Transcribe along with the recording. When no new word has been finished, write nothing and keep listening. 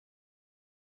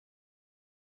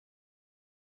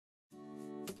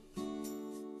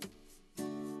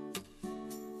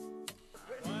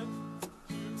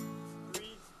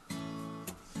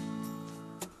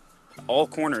all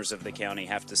corners of the county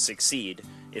have to succeed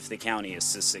if the county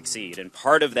is to succeed. And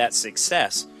part of that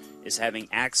success is having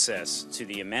access to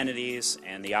the amenities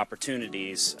and the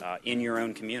opportunities in your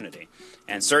own community.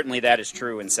 And certainly that is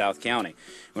true in South County.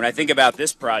 When I think about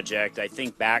this project, I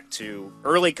think back to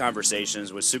early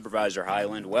conversations with Supervisor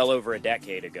Highland well over a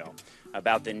decade ago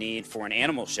about the need for an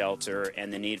animal shelter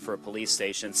and the need for a police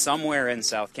station somewhere in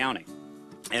South County.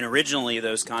 And originally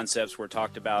those concepts were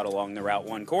talked about along the Route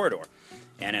 1 corridor.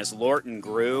 And as Lorton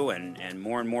grew and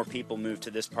more people moved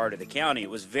to this part of the county, it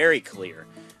was very clear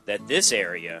that this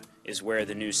area is where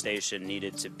the new station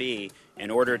needed to be in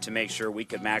order to make sure we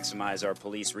could maximize our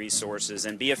police resources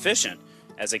and be efficient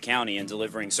as a county in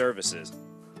delivering services.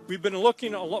 We've been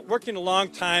working a long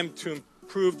time to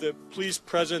improve the police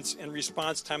presence and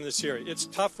response time in this area. It's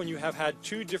tough when you have had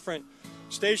two different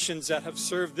stations that have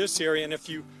served this area, and if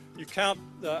you count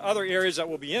the other areas that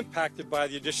will be impacted by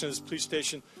the addition of this police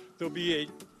station, there'll be a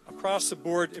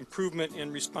across-the-board improvement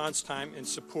in response time and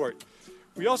support.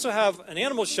 We also have an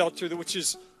animal shelter, which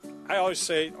is, I always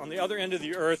say, on the other end of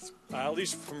the earth, at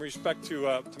least from respect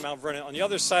to Mount Vernon, on the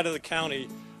other side of the county,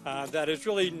 that has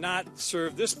really not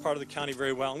served this part of the county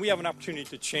very well. And we have an opportunity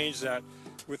to change that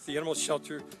with the animal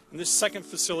shelter. And this second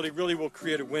facility really will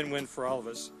create a win-win for all of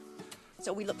us.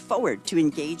 So we look forward to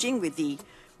engaging with the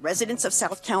residents of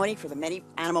South County for the many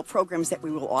animal programs that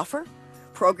we will offer,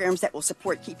 programs that will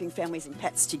support keeping families and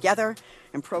pets together,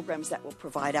 and programs that will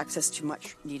provide access to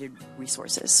much needed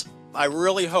resources. I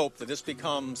really hope that this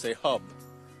becomes a hub.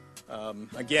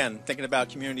 Again, thinking about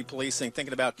community policing,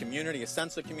 thinking about community, a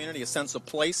sense of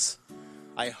place.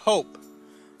 I hope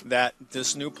that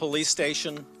this new police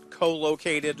station,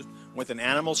 co-located with an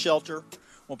animal shelter,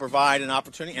 will provide an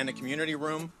opportunity, and a community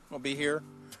room will be here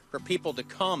for people to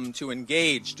come, to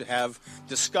engage, to have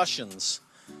discussions,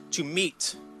 to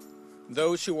meet.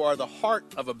 Those who are the heart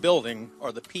of a building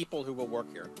are the people who will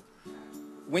work here.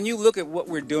 When you look at what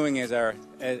we're doing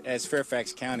as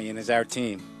Fairfax County and as our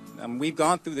team, we've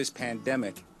gone through this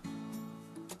pandemic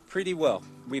pretty well.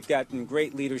 We've gotten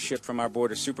great leadership from our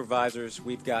Board of Supervisors.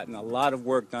 We've gotten a lot of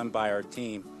work done by our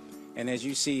team. And as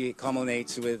you see, it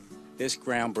culminates with this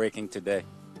groundbreaking today.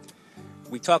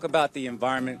 We talk about the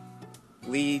environment,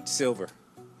 LEED Silver.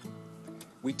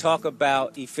 We talk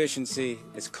about efficiency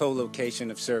as co-location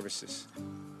of services.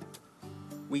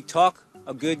 We talk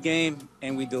a good game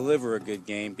and we deliver a good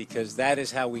game, because that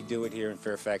is how we do it here in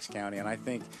Fairfax County. And I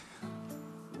think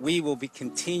we will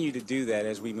continue to do that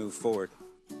as we move forward.